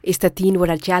यस्ता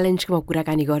 3वटा च्यालेन्जको म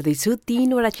कुराकानी गर्दैछु।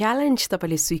 3वटा च्यालेन्ज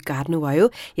तपाईँले स्वीकार्नुभयो,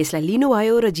 यसलाई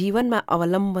लिनुभयो र जीवनमा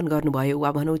अवलम्बन गर्नुभयो वा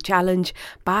भनौँ च्यालेन्ज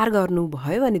पार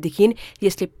गर्नुभयो भनेदेखि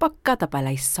यसले पक्का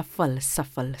तपाईँलाई सफल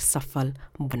सफल सफल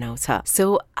बनाउँछ। So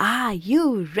are you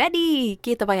ready?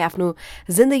 के तपाईँ आफ्नो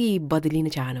जिन्दगी बदलिन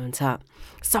चाहनुहुन्छ?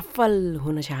 सफल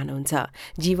हुन चाहनुहुन्छ?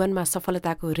 जीवनमा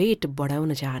सफलताको रेट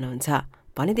बढाउन चाहनुहुन्छ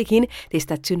भनेदेखि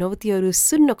त्यस्ता चुनौतीहरू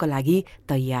सुन्नको लागि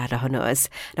तयार रहनुहोस्।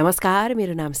 नमस्कार,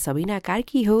 मेरो नाम सबिना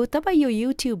कार्की हो। तपाईँ यो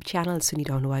युट्युब च्यानल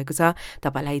सुनिरहनु भएको छ,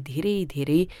 तपाईँलाई धेरै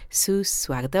धेरै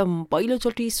सुस्वागतम।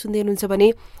 पहिलोचोटि सुन्दै हुनुहुन्छ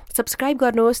भने सब्सक्राइब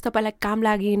गर्नुहोस्। तपाईँलाई काम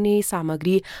लाग्ने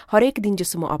सामग्री हरेक दिन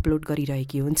जसो म अपलोड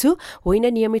गरिरहेकी हुन्छु। होइन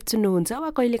नियमित सुन्नुहुन्छ वा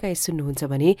कहिलेकाहीँ सुन्नुहुन्छ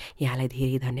भने यहाँलाई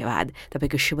धेरै धन्यवाद।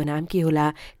 तपाईँको शुभ नाम के होला,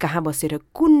 कहाँ बसेर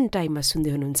कुन टाइममा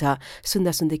सुन्दै हुनुहुन्छ,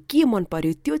 सुन्दा सुन्दै के मन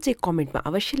पर्यो त्यो चाहिँ कमेन्टमा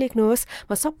अवश्य लेख्नुहोस्।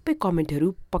 म सबै कमेन्टहरू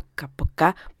पक्का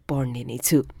पढ्ने नै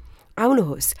छु।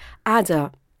 आउनुहोस्,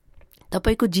 आज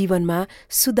तपाईको जीवनमा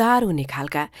सुधार हुने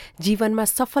खालका, जीवनमा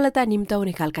सफलता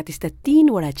निम्ताउने खालका त्यस्ता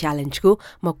 3वटा च्यालेन्जको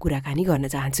म कुराकानी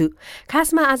गर्न चाहन्छु।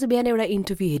 खासमा आज बिहान एउटा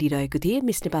इन्टरभ्यू हेरिरहेको थिएँ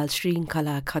मिस नेपाल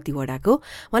श्रृङ्खला खतिवडाको।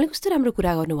 उहाँले कस्तो राम्रो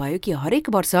कुरा गर्नुभयो कि हरेक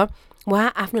वर्ष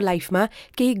उहाँ आफ्नो लाइफमा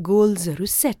केही गोल्सहरू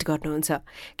सेट गर्नुहुन्छ,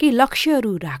 केही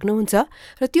लक्ष्यहरू राख्नुहुन्छ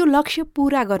र त्यो लक्ष्य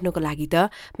पुरा गर्नको लागि त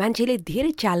मान्छेले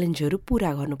धेरै च्यालेन्जहरू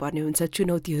पुरा गर्नुपर्ने हुन्छ,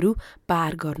 चुनौतीहरू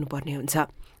पार गर्नुपर्ने हुन्छ।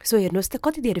 सो हेर्नुहोस् त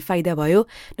कति धेरै फाइदा भयो।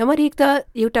 नम्बर 1 त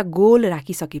एउटा गोल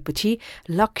राखिसकेपछि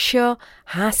लक्ष्य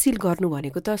हासिल गर्नु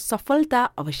भनेको त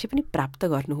सफलता अवश्य पनि प्राप्त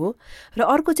गर्नु हो, र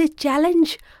अर्को चाहिँ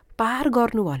च्यालेन्ज पार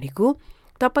गर्नु भनेको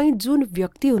तपाईँ जुन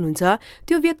व्यक्ति हुनुहुन्छ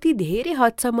त्यो व्यक्ति धेरै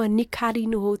हदसम्म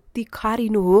निखारिनु हो,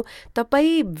 तिखारिनु हो।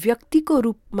 तपाईँ व्यक्तिको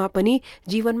रूपमा पनि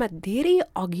जीवनमा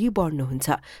धेरै अघि बढ्नुहुन्छ,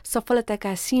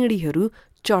 सफलताका सिँढीहरू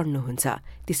चढ्नुहुन्छ।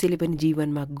 त्यसैले पनि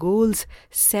जीवनमा गोल्स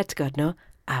सेट गर्न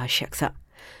आवश्यक छ।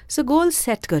 सो गोल्स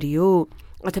सेट गरियो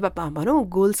अथवा भनौँ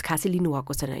गोल्स खासै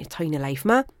लिनुभएको छैन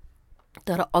लाइफमा,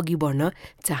 तर अघि बढ्न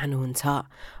चाहनुहुन्छ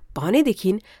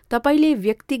भनेदेखि तपाईँले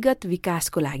व्यक्तिगत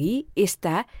विकासको लागि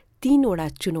यस्ता 3वटा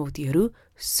चुनौतीहरू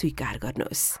स्वीकार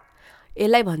गर्नुहोस्।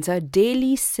 यसलाई भन्छ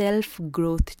डेली सेल्फ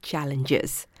ग्रोथ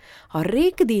च्यालेन्जेस।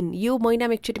 हरेक दिन, यो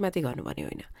महिनामा एकचोटि मात्रै गर्नुपर्ने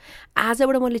होइन।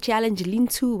 आजबाट मैले च्यालेन्ज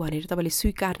लिन्छु भनेर तपाईँले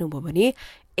स्वीकार्नुभयो भने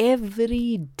एभ्री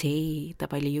डे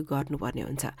तपाईँले यो गर्नुपर्ने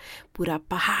हुन्छ। पुरा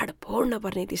पहाड फोड्न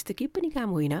पर्ने त्यस्तो केही पनि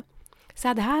काम होइन,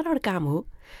 साधारण काम हो।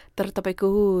 तर तपाईँको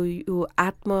यो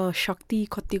आत्मशक्ति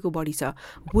कतिको बढी छ,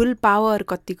 विल पावर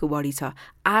कतिको बढी छ,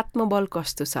 आत्मबल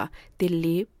कस्तो छ,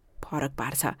 त्यसले फरक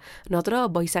पार्छ। नत्र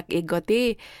वैशाख 1 गते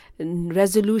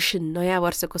रेजोल्युसन, नयाँ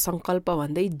वर्षको सङ्कल्प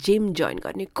भन्दै जिम जोइन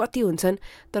गर्ने कति हुन्छन्,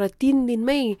 तर 3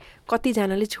 दिनमै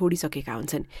कतिजनाले छोडिसकेका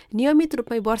हुन्छन्। नियमित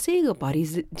रूपमा वर्षैभरि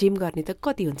जिम गर्ने त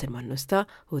कति हुन्छन् भन्नुहोस् त?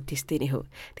 हो, त्यस्तै नै हो।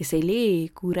 त्यसैले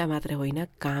कुरा मात्र होइन,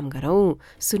 काम गरौँ।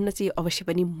 सुन्न चाहिँ अवश्य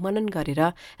पनि मनन गरेर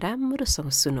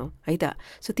राम्रोसँग सुनौँ है त।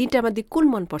 सो 3टा मध्ये कुन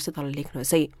मनपर्छ तल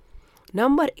लेख्नुहोस् है।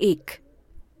 नम्बर 1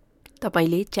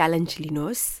 तपाईँले च्यालेन्ज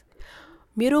लिनुहोस्,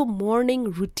 मेरो मर्निङ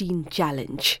रुटिन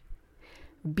च्यालेन्ज।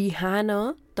 बिहान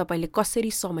तपाईँले कसरी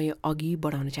समय अघि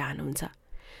बढाउन चाहनुहुन्छ?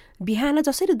 बिहान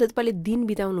जसरी तपाईँले दिन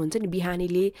बिताउनुहुन्छ नि,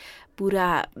 बिहानीले पुरा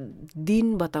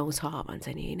दिन बताउँछ भन्छ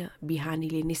नि होइन,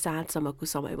 बिहानीले नि साँझसम्मको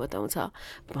समय बताउँछ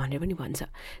भनेर पनि भन्छ।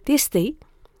 त्यस्तै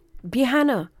बिहान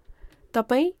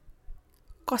तपाईँ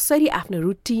कसरी आफ्नो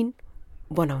रुटिन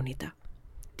बनाउने त,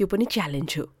 त्यो पनि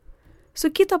च्यालेन्ज हो।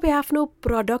 सो के तपाईँ आफ्नो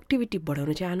प्रोडक्टिभिटी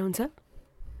बढाउन चाहनुहुन्छ?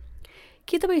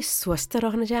 के तपाईँ स्वस्थ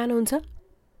रहन चाहनुहुन्छ?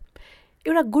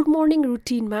 एउटा गुड मर्निङ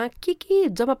रुटिनमा के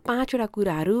जम्मा 5वटा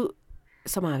कुराहरू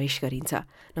समावेश गरिन्छ।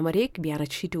 नम्बर 1 बिहान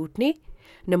छिटो उठ्ने,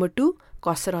 नम्बर 2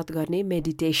 कसरत गर्ने,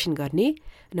 मेडिटेसन गर्ने,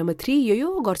 नम्बर 3 यो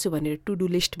गर्छु भनेर टु डु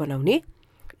लिस्ट बनाउने,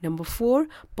 नम्बर 4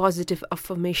 पोजिटिभ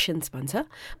अफर्मेसन्स भन्छ,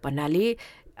 भन्नाले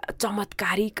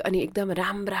चमत्कारिक अनि एकदम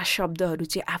राम्रा शब्दहरू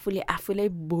चाहिँ आफूलाई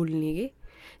बोल्ने के।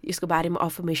 यसको बारेमा,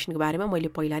 अफर्मेसनको बारेमा मैले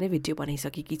पहिला नै भिडियो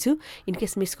बनाइसकेकी छु।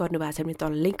 इनकेस मिस गर्नु भएको छ भने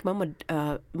तल लिङ्कमा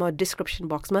म डिस्क्रिप्सन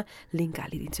बक्समा लिङ्क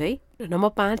हालिदिन्छु है।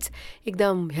 नम्बर 5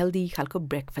 एकदम हेल्दी खालको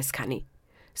ब्रेकफास्ट खाने।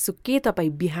 सो के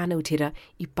तपाईँ बिहान उठेर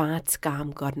यी 5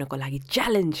 काम गर्नको लागि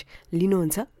च्यालेन्ज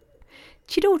लिनुहुन्छ?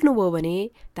 छिटो उठ्नुभयो भने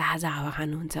ताजा हावा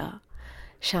खानुहुन्छ,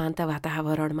 शान्त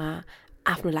वातावरणमा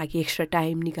आफ्नो लागि एक्स्ट्रा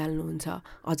टाइम निकाल्नुहुन्छ,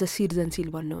 अझ सृजनशील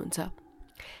बन्नुहुन्छ।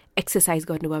 एक्सर्साइज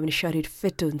गर्नुभयो भने शरीर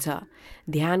फिट हुन्छ,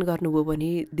 ध्यान गर्नुभयो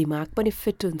भने दिमाग पनि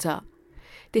फिट हुन्छ।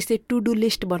 त्यस्तै टु डु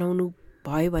लिस्ट बनाउनु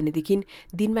भयो भनेदेखि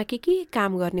दिनमा के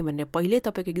काम गर्ने भनेर पहिल्यै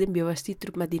तपाईँको एकदम व्यवस्थित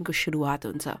रूपमा दिनको सुरुवात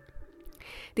हुन्छ।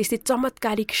 त्यस्तै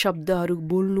चमत्कारिक शब्दहरू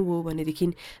बोल्नुभयो भनेदेखि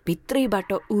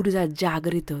भित्रैबाट ऊर्जा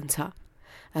जागृत हुन्छ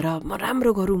र म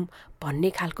राम्रो गरौँ भन्ने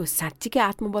खालको साँच्चीकै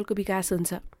आत्मबलको विकास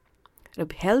हुन्छ। र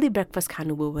हेल्दी ब्रेकफास्ट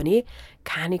खानुभयो भने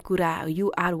खानेकुरा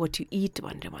you are what you it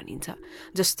भनेर भनिन्छ।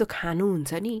 जस्तो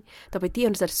खानुहुन्छ नि तपाईँ त्यही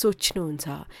अनुसार सोच्नुहुन्छ,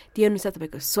 त्यही अनुसार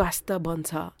तपाईँको स्वास्थ्य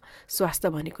बन्छ। स्वास्थ्य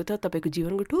भनेको त तपाईँको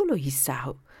जीवनको ठुलो हिस्सा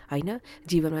हो होइन।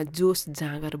 जीवनमा जोस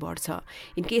जाँगर बढ्छ।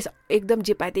 इनकेस एकदम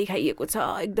जे पाए त्यही खाइएको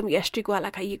छ, एकदम ग्यास्ट्रिकवाला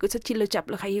खाइएको छ, चिल्लो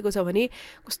चाप्लो खाइएको छ भने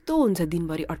कस्तो हुन्छ,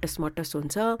 दिनभरि अटसमटस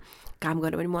हुन्छ, काम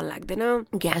गर्न पनि मन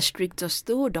लाग्दैन, ग्यास्ट्रिक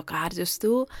जस्तो डकार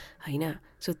जस्तो होइन।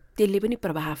 सो त्यसले पनि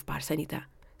प्रभाव पार्छ नि त।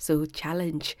 So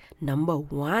challenge number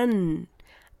 1,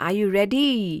 are you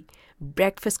ready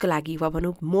ब्रेकफास्टको लागि वा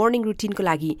भनौँ मर्निङ रुटिनको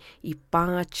लागि यी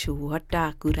 5वटा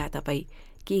कुरा तपाईँ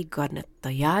के गर्न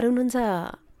तयार हुनुहुन्छ?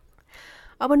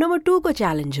 अब नम्बर 2 को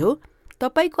च्यालेन्ज हो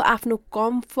तपाईँको आफ्नो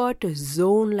कम्फर्ट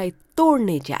जोनलाई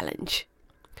तोड्ने च्यालेन्ज।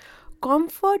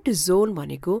 कम्फर्ट जोन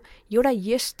भनेको एउटा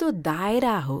यस्तो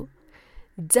दायरा हो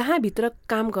जहाँभित्र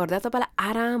काम गर्दा तपाईँलाई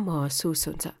आराम महसुस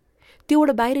हुन्छ।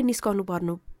 त्योबाट बाहिर निस्कनु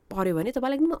पर्यो भने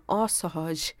तपाईँलाई एकदम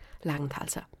असहज लाग्न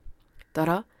थाल्छ। तर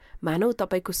मानौ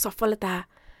तपाईँको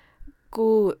सफलताको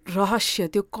रहस्य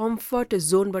त्यो कम्फर्ट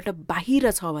जोनबाट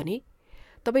बाहिर छ भने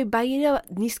तपाईँ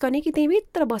बाहिर निस्कने कि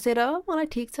त्यहीँभित्र बसेर मलाई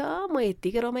ठिक छ, म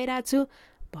यत्तिकै रमाइरहेको छु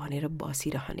भनेर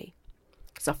बसिरहने।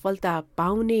 सफलता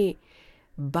पाउने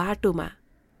बाटोमा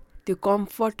त्यो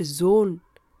कम्फर्ट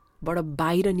जोनबाट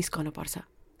बाहिर निस्कनुपर्छ।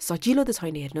 सजिलो त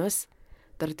छैन हेर्नुहोस्,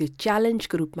 तर त्यो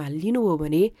च्यालेन्जको रूपमा लिनुभयो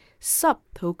भने सब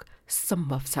थोक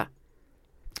सम्भव छ।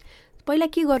 पहिला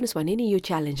के गर्नुहोस् भने नि यो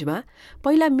च्यालेन्जमा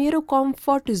पहिला मेरो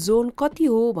कम्फर्ट जोन कति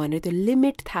हो भनेर त्यो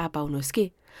लिमिट थाहा पाउनुहोस्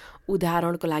के।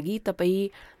 उदाहरणको लागि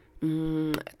तपाईँ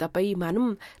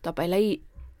मानौँ तपाईँलाई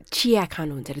चिया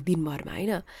खानुहुन्छ अरे दिनभरमा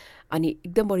होइन, अनि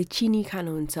एकदम बढी चिनी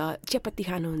खानुहुन्छ, चियापत्ती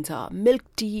खानुहुन्छ, मिल्क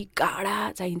टी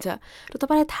गाढा चाहिन्छ र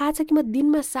तपाईँलाई थाहा छ कि म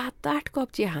दिनमा 7-8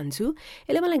 कप चिया खान्छु,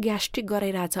 यसले मलाई ग्यास्ट्रिक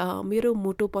गराइरहेछ, मेरो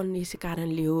मोटोपन यसै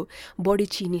कारणले हो, बढी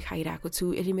चिनी खाइरहेको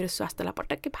छु, यसले मेरो स्वास्थ्यलाई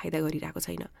पटक्कै फाइदा गरिरहेको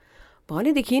छैन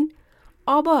भनेदेखि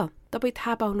अब तपाईँ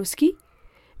थाहा पाउनुहोस् कि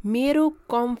मेरो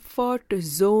कम्फर्ट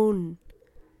जोन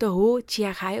त हो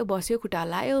चिया खायो, बस्यो, खुट्टा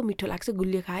लायो, मिठो लाग्छ,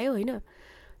 गुलियो खायो होइन,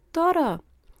 तर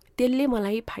त्यसले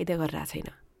मलाई फाइदा गरिरहेको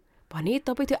छैन भने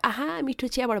तपाईँ त्यो मिठो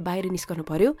चियाबाट बाहिर निस्कनु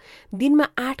पर्यो।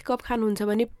 दिनमा 8 कप खानुहुन्छ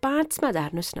भने 5मा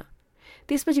झार्नुहोस् न,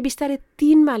 त्यसपछि बिस्तारै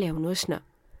 3मा ल्याउनुहोस् न,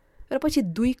 र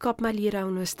पछि 2 कपमा लिएर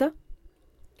आउनुहोस् त।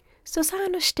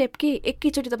 सानो स्टेप के,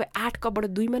 एकैचोटि तपाईँ 8 कपबाट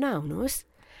 2मा नआउनुहोस्,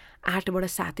 8बाट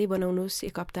 7 बनाउनुहोस्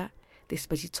एक हप्ता,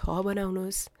 त्यसपछि 6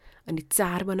 बनाउनुहोस्, अनि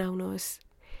 4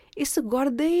 बनाउनुहोस्। यसो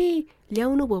गर्दै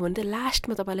ल्याउनु भयो भने त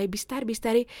लास्टमा तपाईँलाई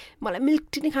बिस्तारै मलाई मिल्क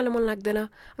टी नै खान मन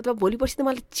लाग्दैन, अथवा भोलि पर्सि त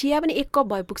मलाई चिया पनि 1 कप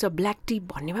भइपुग्छ, ब्ल्याक टी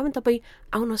भन्नेमा पनि तपाईँ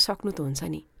आउन सक्नु त हुन्छ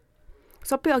नि।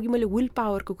 सबै अघि मैले विल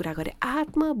पावरको कुरा गरेँ,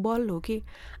 आत्मबल हो कि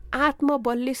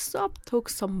आत्मबलले सब थोक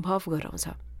सम्भव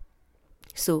गराउँछ।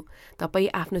 सो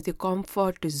तपाईँ आफ्नो त्यो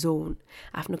कम्फर्ट जोन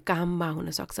आफ्नो काममा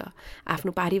हुनसक्छ,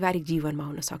 आफ्नो पारिवारिक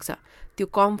जीवनमा हुनसक्छ, त्यो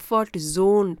कम्फर्ट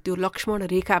जोन त्यो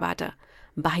लक्ष्मण रेखाबाट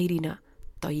बाहिरिन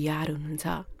तयार हुनुहुन्छ?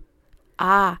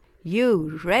 Are you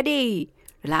ready?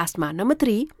 लास्टमा नम्बर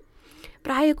 3,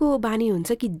 प्रायको बानी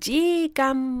हुन्छ कि जे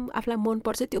काम आफूलाई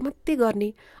मनपर्छ त्यो मात्रै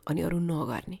गर्ने अनि अरू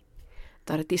नगर्ने।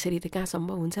 तर त्यसरी त कहाँ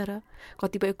सम्भव हुन्छ र?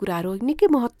 कतिपय कुराहरू निकै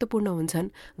महत्त्वपूर्ण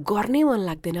हुन्छन्, गर्नै मन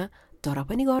लाग्दैन तर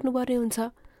पनि गर्नुपर्ने हुन्छ।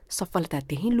 सफलता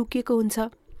त्यहीँ लुकेको हुन्छ।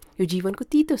 यो जीवनको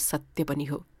तितो सत्य पनि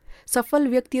हो। सफल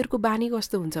व्यक्तिहरूको बानी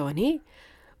कस्तो हुन्छ भने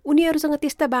उनीहरूसँग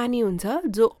त्यस्ता बानी हुन्छ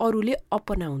जो अरूले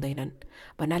अपनाउँदैनन्।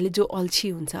 भन्नाले जो अल्छी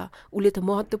हुन्छ उसले त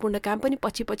महत्त्वपूर्ण काम पनि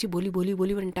पछि भोलि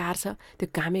पनि टार्छ, त्यो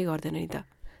कामै गर्दैन नि त।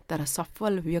 तर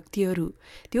सफल व्यक्तिहरू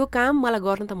त्यो काम मलाई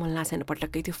गर्न त मन लाग्छ छैन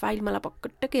पटक्कै, त्यो फाइल मलाई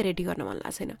पटक्कै रेडी गर्न मन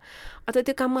लाग्छ छैन, अथवा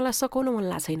त्यो काम मलाई सघाउन मन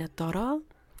लाग्छ छैन, तर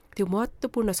त्यो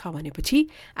महत्त्वपूर्ण छ भनेपछि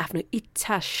आफ्नो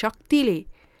इच्छा शक्तिले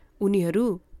उनीहरू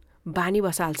बानी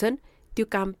बसाल्छन् त्यो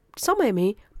काम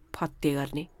समयमै फत्ते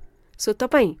गर्ने। सो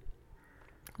तपाईँ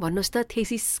भन्नुहोस् त,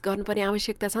 थेसिस गर्नुपर्ने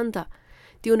आवश्यकता छ नि त,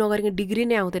 त्यो नगरिकन डिग्री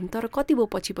नै आउँदैन, तर कति भयो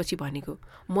पछि भनेको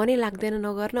मनै लाग्दैन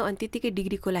नगर्न, अनि त्यतिकै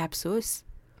डिग्री कोल्याप्स होस्।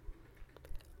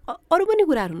 अरू पनि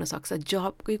कुराहरू हुनसक्छ,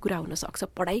 जबकै कुरा हुनसक्छ,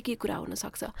 पढाइकै कुरा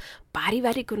हुनसक्छ,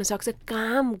 पारिवारिक हुनसक्छ,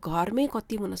 काम घरमै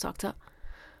कति हुनसक्छ,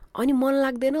 अनि मन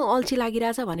लाग्दैन अल्छी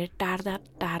लागिरहेछ भनेर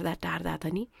टार्दा त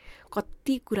नि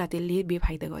कति कुरा त्यसले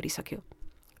बेफाइदा गरिसक्यो।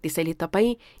 त्यसैले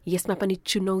तपाईँ यसमा पनि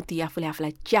चुनौती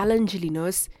आफूलाई च्यालेन्ज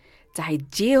लिनुहोस्, चाहे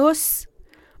जे होस्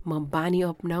म बानी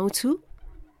अपनाउँछु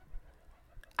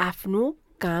आफ्नो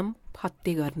काम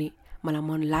फत्ते गर्ने, मलाई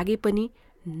मन लागे पनि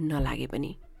नलागे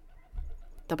पनि।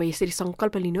 तपाईँ यसरी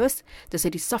सङ्कल्प लिनुहोस्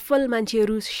जसरी सफल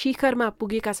मान्छेहरू शिखरमा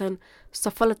पुगेका छन्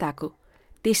सफलताको,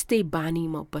 त्यस्तै बानी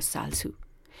म बसाल्छु।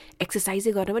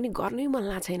 एक्सर्साइजै गर्न पनि गर्नै मन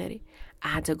लाग्छ छैन अरे,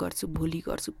 आज गर्छु, भोलि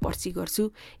गर्छु, पर्सि गर्छु,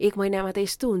 1 महिनामा त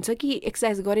यस्तो हुन्छ कि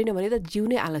एक्सर्साइज गरेन भने त जिउ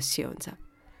नै आलस्य हुन्छ।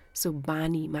 सो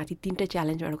बानी, माथि 3टा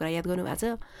च्यालेन्जबाट कुरा याद गर्नुभएको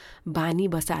छ, बानी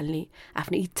बसाल्ने,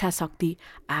 आफ्नो इच्छा शक्ति,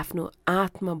 आफ्नो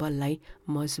आत्मबललाई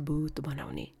मजबुत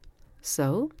बनाउने।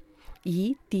 सो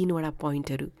यी 3वटा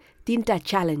पोइन्टहरू, 3टा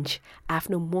च्यालेन्ज,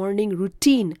 आफ्नो मर्निङ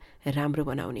रुटिन राम्रो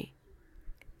बनाउने।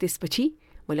 त्यसपछि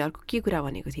मैले अर्को के कुरा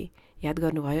भनेको थिएँ याद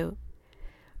गर्नुभयो,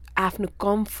 आफ्नो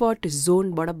कम्फर्ट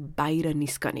जोनबाट बाहिर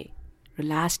निस्कने र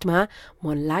लास्टमा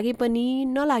मन लागे पनि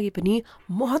नलागे पनि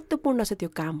महत्त्वपूर्ण छ त्यो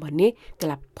काम भन्ने,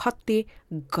 त्यसलाई फत्ते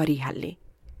गरिहाल्ने।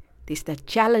 त्यस्ता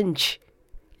च्यालेन्ज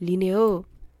लिने हो,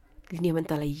 लिने भने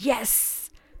तँलाई यस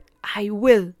आई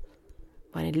विल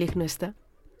भनेर लेख्नुहोस् त।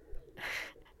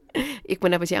 1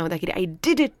 महिनापछि आउँदाखेरि आई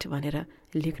डिड इट भनेर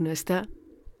लेख्नुहोस् त,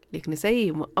 लेख्नुहोस्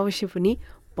है, म अवश्य पनि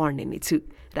पढ्ने नै छु।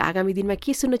 र आगामी दिनमा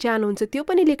के सुन्न चाहनुहुन्छ त्यो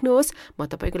पनि लेख्नुहोस्, म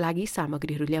तपाईँको लागि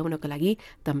सामग्रीहरू ल्याउनको लागि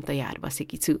तयार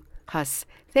बसेकी छु। हस्,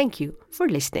 थ्याङ्क यू फर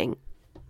लिसनिङ।